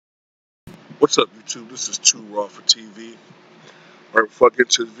What's up, YouTube? This is Too Raw for TV. Right before I get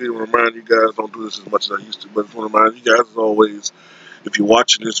to the video, I remind you guys, don't do this as much as I used to, but I just want to remind you guys, as always, if you're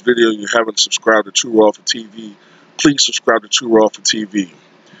watching this video and you haven't subscribed to Too Raw for TV, please subscribe to Too Raw for TV.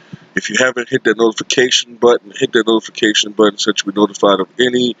 If you haven't hit that notification button, hit that notification button so that you'll be notified of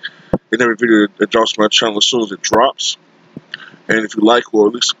any and every video that drops on my channel as soon as it drops. And if you like or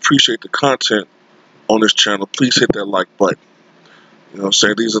at least appreciate the content on this channel, please hit that like button. You know what I'm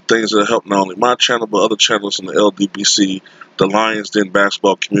saying? These are things that help not only my channel, but other channels in the LDBC, the Lions Den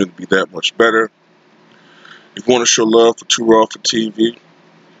basketball community, be that much better. If you want to show love for Too Raw for TV, you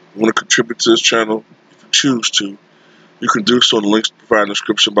want to contribute to this channel, if you choose to, you can do so in the links provided in the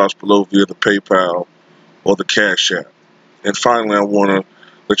description box below via the PayPal or the Cash App. And finally, I want to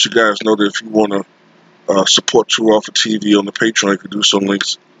let you guys know that if you want to support Too Raw for TV on the Patreon, you can do so in the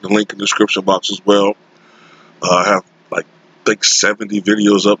link in the description box as well. I have I think 70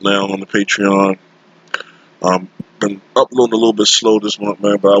 videos up now on the Patreon. Been uploading a little bit slow this month,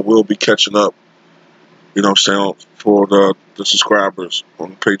 man, but I will be catching up, you know what I'm saying, for the subscribers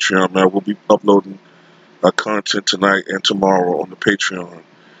on the Patreon, man. We'll be uploading content tonight and tomorrow on the Patreon. And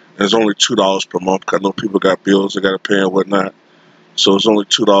it's only $2 per month. I know people got bills they got to pay and whatnot. So it's only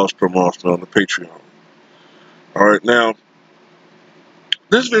 $2 per month, man, on the Patreon. Alright, now,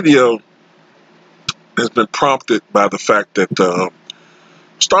 this video has been prompted by the fact that I'm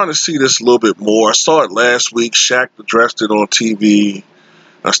starting to see this a little bit more. I saw it last week. Shaq addressed it on TV.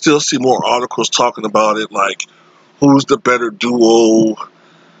 I still see more articles talking about it, like who's the better duo,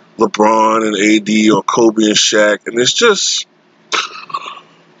 LeBron and AD or Kobe and Shaq. And it's just,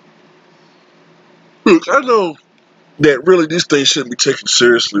 look, I know that really these things shouldn't be taken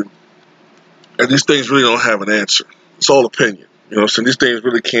seriously, and these things really don't have an answer. It's all opinion. You know what I'm saying? These things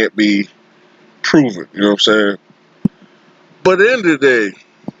really can't be proven. You know what I'm saying? But at the end of the day,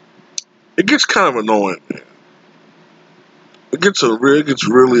 it gets kind of annoying, man. It gets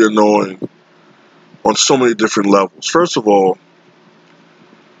really annoying on so many different levels. First of all,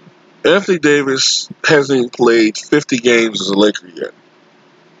 Anthony Davis hasn't even played 50 games as a Laker yet,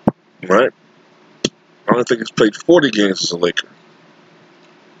 right? I don't think he's played 40 games as a Laker.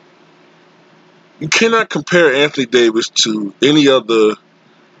 You cannot compare Anthony Davis to any other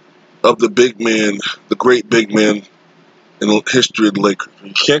of the big men, the great big men in the history of the Lakers.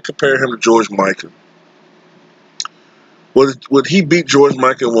 You can't compare him to George Mikan. Would he beat George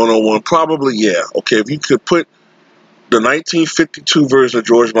Mikan one-on-one? Probably, yeah. Okay, if you could put the 1952 version of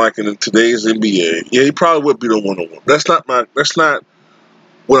George Mikan in today's NBA, yeah, he probably would beat him one-on-one. That's not what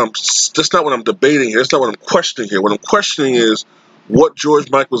I'm debating here. That's not what I'm questioning here. What I'm questioning is what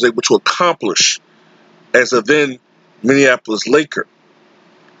George Mikan was able to accomplish as a then Minneapolis Laker.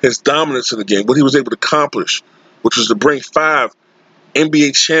 His dominance in the game, what he was able to accomplish, which was to bring 5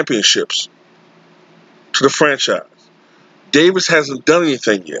 NBA championships to the franchise. Davis hasn't done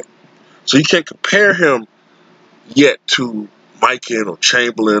anything yet. So you can't compare him yet to Mikan or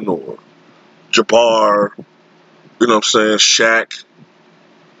Chamberlain or Jabbar, you know what I'm saying, Shaq.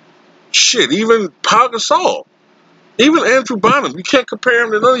 Shit, even Pau Gasol. Even Andrew Bynum. You can't compare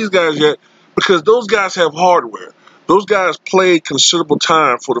him to none of these guys yet because those guys have hardware. Those guys played considerable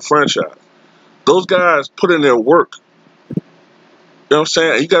time for the franchise. Those guys put in their work. You know what I'm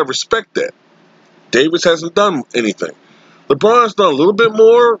saying? And you got to respect that. Davis hasn't done anything. LeBron's done a little bit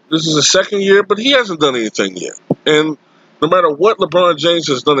more. This is his second year, but he hasn't done anything yet. And no matter what LeBron James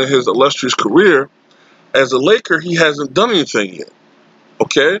has done in his illustrious career, as a Laker, he hasn't done anything yet.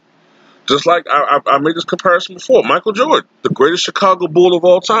 Okay? Just like I made this comparison before. Michael Jordan, the greatest Chicago Bull of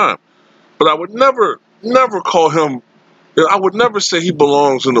all time. But I would never call him, I would never say he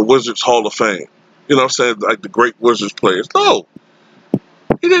belongs in the Wizards Hall of Fame. You know what I'm saying? Like the great Wizards players. No.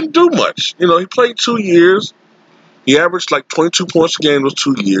 He didn't do much. You know, he played 2 years. He averaged like 22 points a game those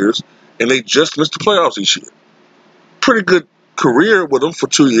 2 years. And they just missed the playoffs each year. Pretty good career with him for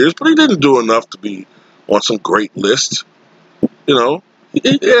 2 years, but he didn't do enough to be on some great list. You know,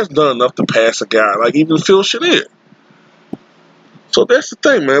 he hasn't done enough to pass a guy like even Phil Chenier. So that's the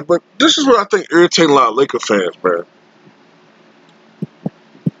thing, man. But this is what I think irritates a lot of Laker fans, man.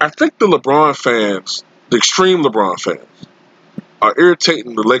 I think the LeBron fans, the extreme LeBron fans, are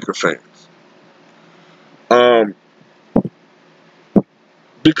irritating the Laker fans.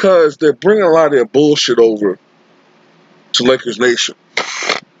 Because they're bringing a lot of their bullshit over to Lakers Nation.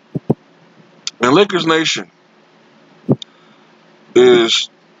 And Lakers Nation is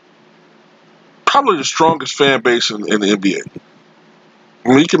probably the strongest fan base in the NBA. I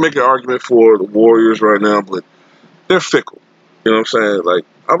mean, you can make an argument for the Warriors right now, but they're fickle. You know what I'm saying? Like,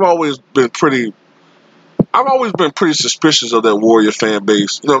 I've always been pretty I've always been pretty suspicious of that Warrior fan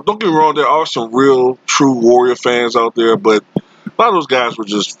base. Don't get me wrong, there are some real, true Warrior fans out there, but a lot of those guys were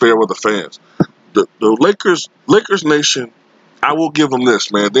just fair weather fans. The Lakers Nation, I will give them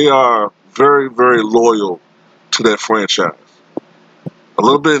this, man. They are very, very loyal to that franchise. A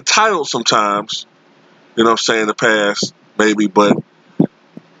little bit entitled sometimes, what I'm saying, in the past, maybe, but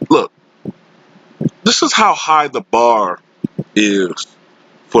look, this is how high the bar is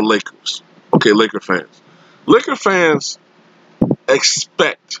for Lakers. Okay, Laker fans. Laker fans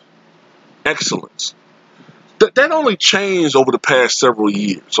expect excellence. That only changed over the past several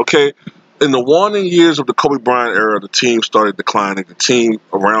years, okay? In the waning years of the Kobe Bryant era, the team started declining. The team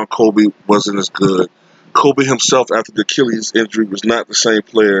around Kobe wasn't as good. Kobe himself, after the Achilles injury, was not the same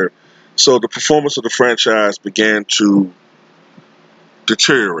player. So the performance of the franchise began to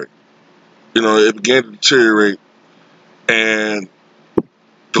deteriorate. It began to deteriorate. And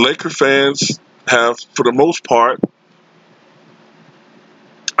the Laker fans have, for the most part,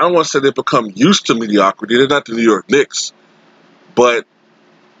 I don't want to say they've become used to mediocrity. They're not the New York Knicks. But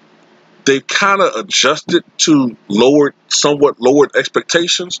they've kind of adjusted to somewhat lowered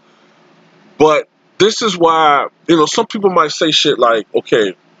expectations. But this is why, some people might say shit like,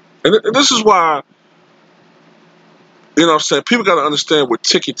 okay, and this is why, what I'm saying, people got to understand where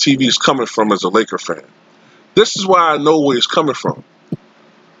Ticket TV is coming from as a Laker fan. This is why I know where he's coming from.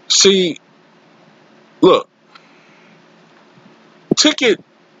 See, look, Ticket,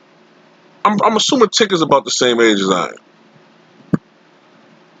 I'm assuming Ticket's about the same age as I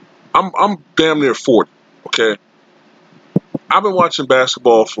am. I'm damn near 40, okay? I've been watching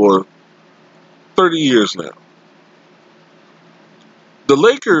basketball for 30 years now. The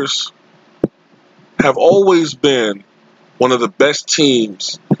Lakers have always been one of the best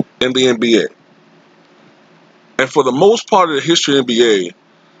teams in the NBA. And for the most part of the history of the NBA,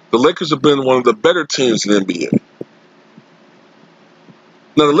 the Lakers have been one of the better teams in the NBA.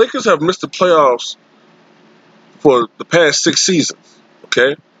 Now, the Lakers have missed the playoffs for the past 6 seasons,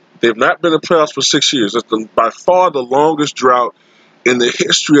 okay? They've not been in the playoffs for 6 years. That's by far the longest drought in the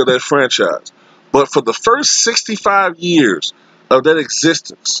history of that franchise. But for the first 65 years of that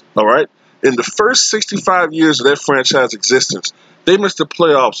existence, all right, in the first 65 years of that franchise existence, they missed the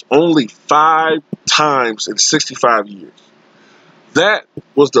playoffs only 5 times in 65 years. That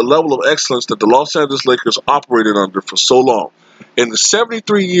was the level of excellence that the Los Angeles Lakers operated under for so long. In the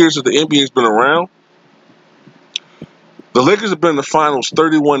 73 years that the NBA has been around, the Lakers have been in the finals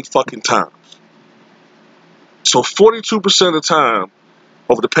 31 fucking times. So 42% of the time,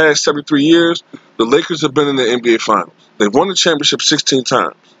 over the past 73 years, the Lakers have been in the NBA finals. They've won the championship 16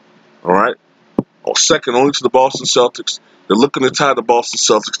 times. All right? Second only to the Boston Celtics. They're looking to tie the Boston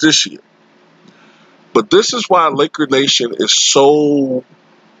Celtics this year. But this is why Laker Nation is so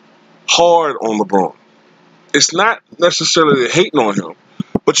hard on LeBron. It's not necessarily hating on him,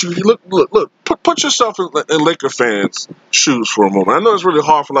 but you look. Put yourself in Laker fans' shoes for a moment. I know it's really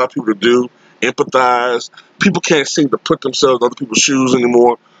hard for a lot of people to do, empathize. People can't seem to put themselves in other people's shoes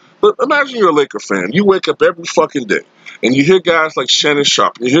anymore. But imagine you're a Laker fan. You wake up every fucking day, and you hear guys like Shannon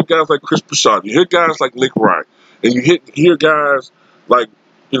Sharpe, and you hear guys like Chris Broussard, you hear guys like Nick Wright, and you hear guys like,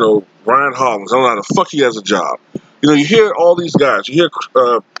 Ryan Hollins. I don't know how the fuck he has a job. You hear all these guys. You hear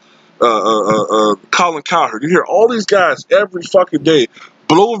Colin Cowherd. You hear all these guys every fucking day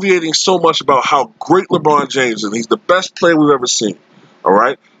bloviating so much about how great LeBron James is. He's the best player we've ever seen. All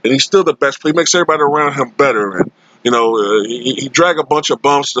right? And he's still the best player. He makes everybody around him better. And, he drag a bunch of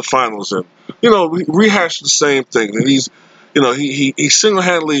bumps to the finals. And, he rehashed the same thing. And he's, he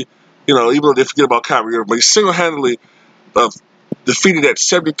single-handedly, even though they forget about Kyrie Irving, but he single-handedly defeated that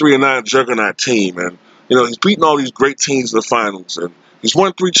 73-9 juggernaut team. And, he's beaten all these great teams in the finals. And he's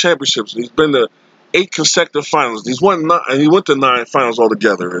won 3 championships. And he's been to 8 consecutive finals. He went to 9 finals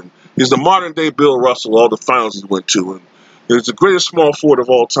altogether. And he's the modern-day Bill Russell, all the finals he went to. And he's the greatest small forward of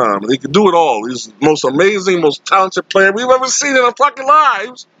all time. And he can do it all. He's the most amazing, most talented player we've ever seen in our fucking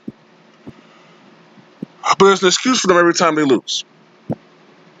lives. But there's an excuse for them every time they lose.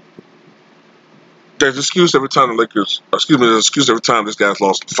 There's an excuse every time there's an excuse every time this guy's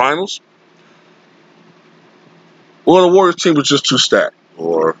lost the finals. Well, the Warriors team was just too stacked,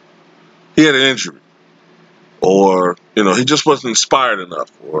 or he had an injury, or, he just wasn't inspired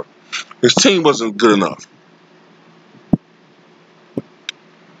enough, or his team wasn't good enough.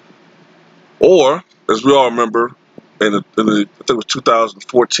 Or, as we all remember, in the I think it was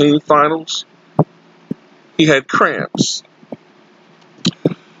 2014 finals, he had cramps.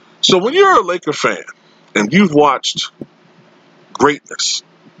 So when you're a Laker fan and you've watched greatness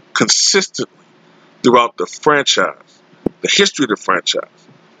consistently throughout the franchise, the history of the franchise,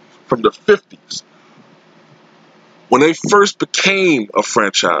 from the 50s When they first became a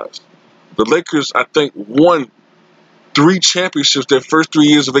franchise, the Lakers, I think, won 3 championships their first 3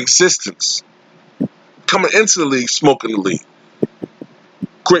 years of existence. Coming into the league, smoking the league.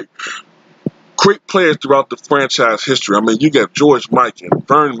 Great players throughout the franchise history. I mean, you got George Mikan,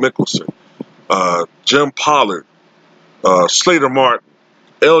 Vern Mickelson, Jim Pollard, Slater Martin,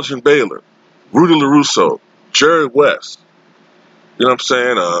 Elgin Baylor, Rudy LaRusso, Jerry West, you know what I'm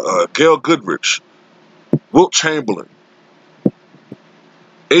saying? Gail Goodrich, Wilt Chamberlain.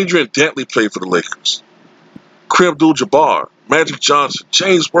 Adrian Dantley played for the Lakers. Kareem Abdul-Jabbar, Magic Johnson,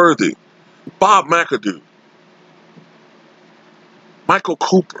 James Worthy, Bob McAdoo, Michael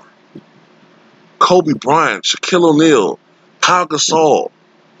Cooper, Kobe Bryant, Shaquille O'Neal, Kyle Gasol,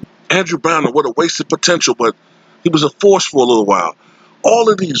 Andrew Bynum. What a wasted potential, but he was a force for a little while. All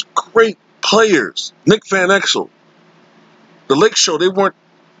of these great players. Nick Van Exel. The Lake Show, they weren't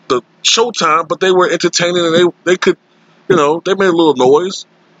the Showtime, but they were entertaining, and they could, you know, they made a little noise.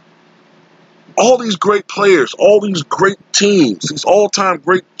 All these great players, all these great teams, these all-time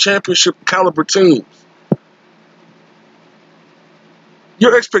great championship caliber teams.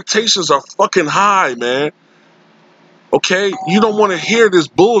 Your expectations are fucking high, man. Okay? You don't want to hear this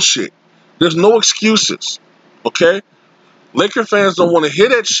bullshit. There's no excuses. Okay? Laker fans don't want to hear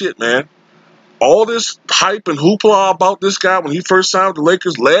that shit, man. All this hype and hoopla about this guy when he first signed with the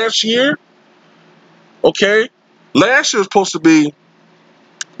Lakers last year. Okay? Last year was supposed to be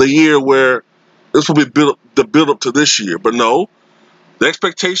the year where this will be the build up to this year. But no. The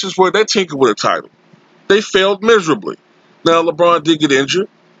expectations were that team could win a title. They failed miserably. Now, LeBron did get injured.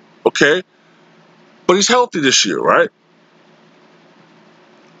 Okay? But he's healthy this year, right?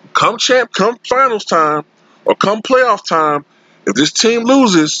 Come finals time, or come playoff time, if this team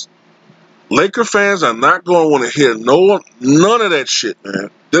loses, Laker fans are not going to want to hear none of that shit,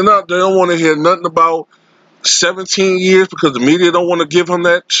 man. They don't want to hear nothing about 17 years because the media don't want to give him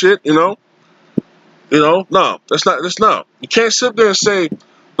that shit, you know? No, that's not. You can't sit there and say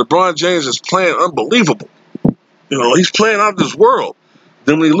LeBron James is playing unbelievable. You know, he's playing out of this world.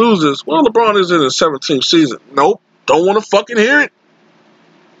 Then when he loses, well, LeBron is in his 17th season. Nope, don't want to fucking hear it.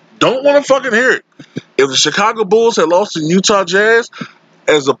 Don't want to fucking hear it. If the Chicago Bulls had lost to the Utah Jazz,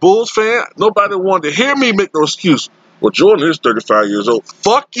 as a Bulls fan, nobody wanted to hear me make no excuse. Well, Jordan is 35 years old.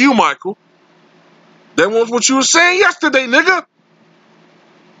 Fuck you, Michael. That was what you were saying yesterday, nigga.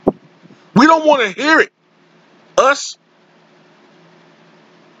 We don't want to hear it. Us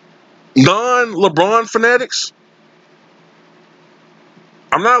non-LeBron fanatics.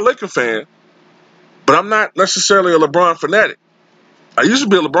 I'm not a Laker fan, but I'm not necessarily a LeBron fanatic. I used to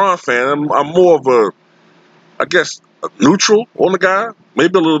be a LeBron fan. I'm more of a, I guess, a neutral on the guy.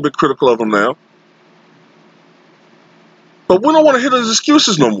 Maybe a little bit critical of him now. But we don't want to hear those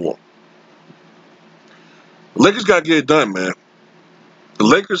excuses no more. The Lakers got to get it done, man. The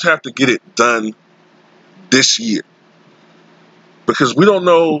Lakers have to get it done this year. Because we don't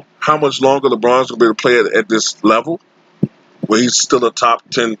know how much longer LeBron's going to be able to play at this level, where he's still a top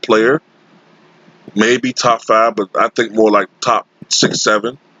 10 player. Maybe top 5, but I think more like top 6,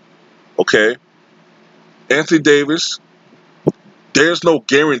 7. Okay? Anthony Davis, there's no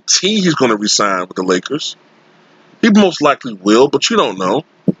guarantee he's going to resign with the Lakers. He most likely will, but you don't know.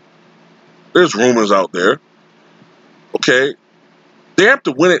 There's rumors out there. Okay? They have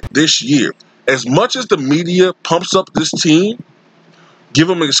to win it this year. As much as the media pumps up this team, give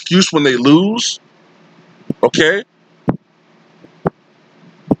them an excuse when they lose, okay?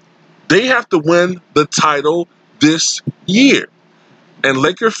 They have to win the title this year. And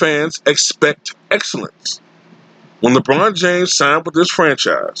Laker fans expect excellence. When LeBron James signed with this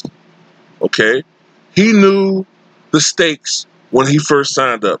franchise, okay, he knew the stakes when he first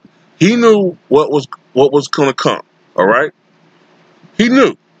signed up. He knew what was going to come, all right? He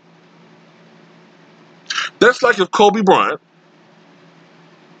knew. That's like if Kobe Bryant,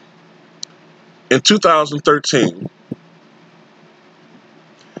 in 2013,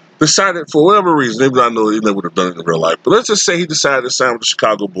 decided for whatever reason, maybe I know he never would have done it in real life, but let's just say he decided to sign with the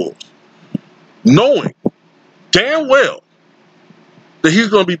Chicago Bulls, knowing damn well that he's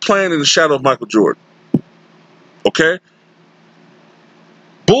going to be playing in the shadow of Michael Jordan. Okay?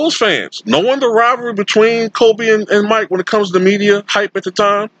 Bulls fans, knowing the rivalry between Kobe and Mike when it comes to the media hype at the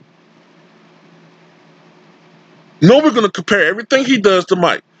time, know we're going to compare everything he does to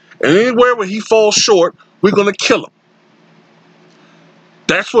Mike. And anywhere where he falls short, we're going to kill him.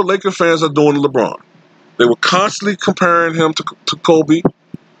 That's what Laker fans are doing to LeBron. They were constantly comparing him to Kobe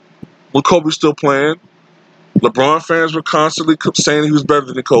when Kobe's still playing. LeBron fans were constantly saying he was better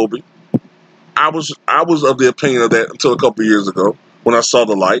than Kobe. I was of the opinion of that until a couple years ago when I saw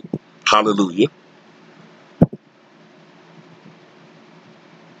the light. Hallelujah.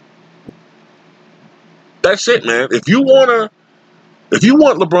 that's it, man. If you want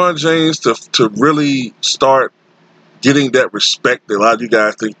LeBron James to really start getting that respect that a lot of you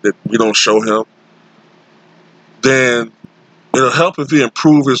guys think that we don't show him, then it'll help if he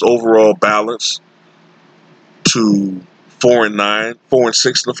improve his overall balance to 4-9, 4-6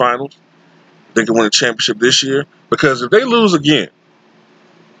 in the finals. They can win a championship this year. Because if they lose again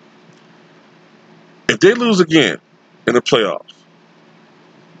in the playoffs,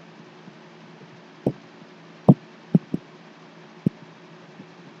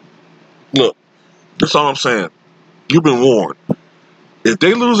 look, that's all I'm saying. You've been warned. If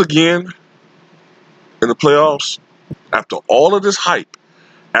they lose again in the playoffs, after all of this hype,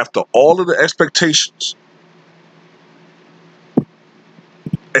 after all of the expectations,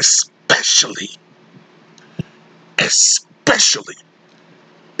 especially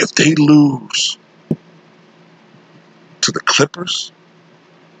if they lose to the Clippers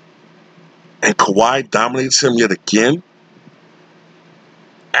and Kawhi dominates him yet again,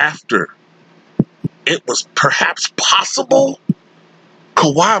 after it was perhaps possible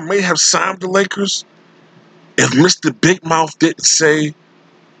Kawhi may have signed the Lakers if Mr. Big Mouth didn't say,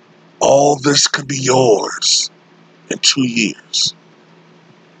 all this could be yours in 2 years.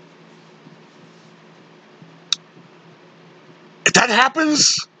 If that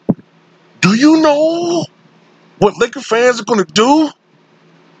happens, do you know what Laker fans are going to do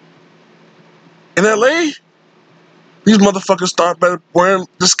in LA? These motherfuckers start better wearing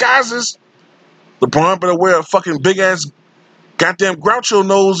disguises. LeBron better wear a fucking big ass goddamn Groucho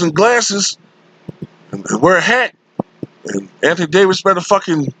nose and glasses and wear a hat. And Anthony Davis better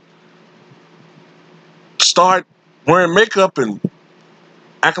fucking start wearing makeup and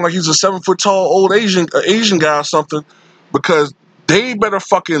acting like he's a 7 foot tall old Asian guy or something, because they better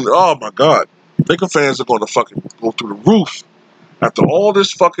fucking, oh my God, Laker fans are going to fucking go through the roof after all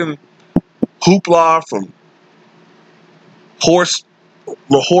this fucking hoopla from Horse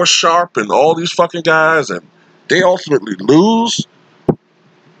Sharp and all these fucking guys, and they ultimately lose.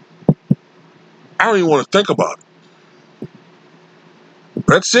 I don't even want to think about it.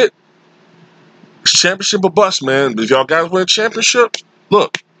 That's it. It's championship or bust, man. If y'all guys win a championship,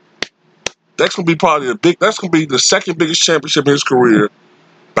 look, that's gonna be probably that's gonna be the second biggest championship in his career,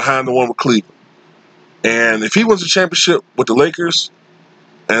 behind the one with Cleveland. And if he wins a championship with the Lakers,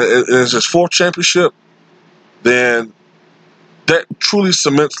 and it's his fourth championship, then that truly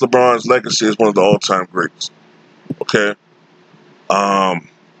cements LeBron's legacy as one of the all-time greats. Okay? But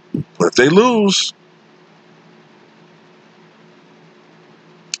if they lose,